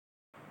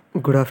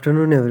Good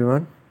afternoon,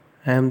 everyone.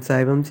 I am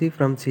Vamsi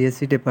from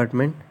CSC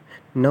department.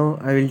 Now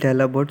I will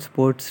tell about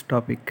sports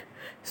topic.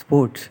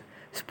 Sports.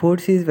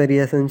 Sports is very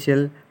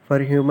essential for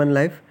human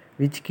life,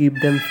 which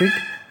keep them fit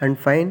and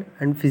fine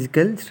and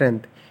physical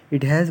strength.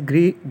 It has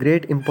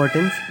great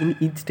importance in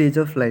each stage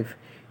of life.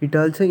 It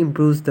also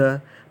improves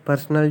the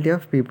personality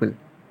of people.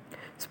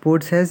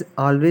 Sports has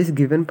always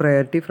given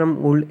priority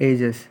from old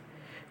ages.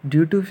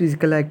 Due to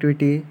physical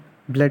activity,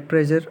 blood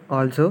pressure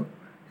also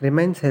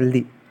remains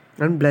healthy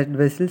and blood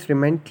vessels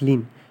remain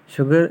clean.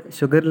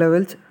 Sugar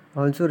levels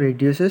also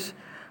reduces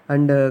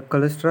and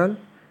cholesterol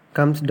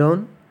comes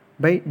down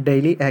by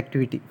daily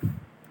activity.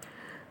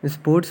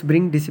 Sports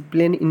bring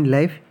discipline in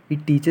life.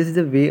 It teaches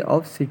the way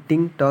of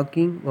sitting,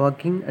 talking,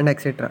 walking, and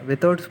etc.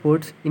 Without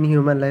sports in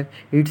human life,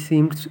 it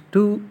seems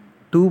too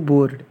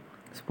bored.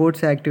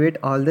 Sports activate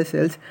all the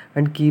cells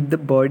and keep the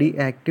body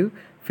active,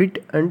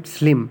 fit, and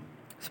slim.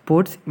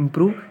 Sports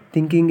improve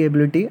thinking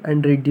ability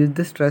and reduce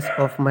the stress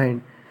of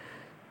mind.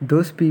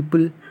 Those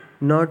people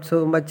not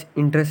so much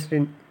interested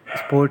in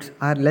sports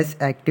are less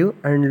active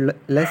and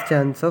less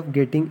chance of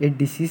getting a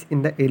disease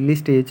in the early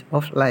stage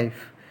of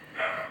life.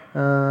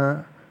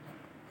 Uh,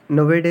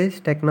 Nowadays,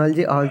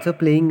 technology also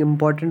playing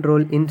important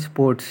role in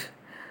sports.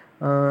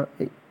 Uh,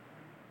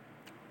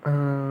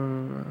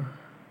 uh,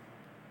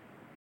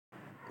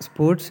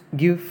 Sports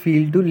give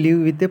feel to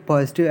live with a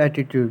positive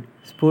attitude.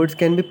 Sports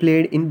can be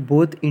played in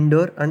both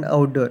indoor and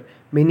outdoor.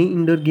 Many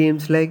indoor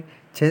games like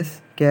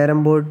chess,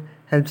 carom board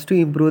helps to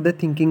improve the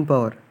thinking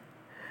power.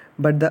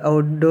 But the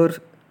outdoor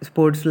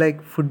sports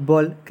like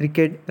football,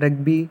 cricket,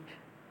 rugby,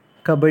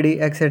 kabaddi,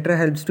 etc.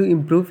 helps to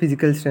improve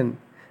physical strength.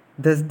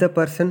 Thus, the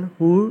person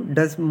who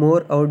does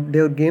more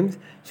outdoor games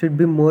should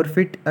be more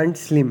fit and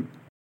slim.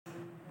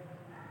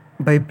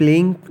 By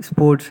playing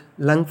sports,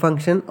 lung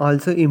function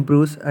also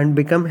improves and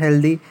become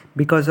healthy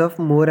because of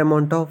more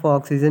amount of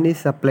oxygen is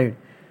supplied.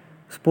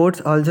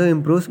 Sports also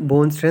improves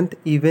bone strength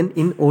even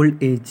in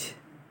old age.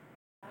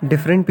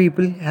 Different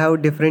people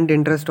have different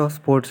interest of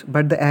sports,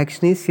 but the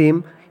action is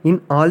same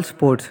in all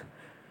sports.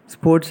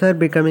 Sports are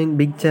becoming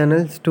big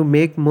channels to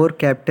make more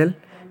capital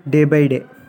day by day.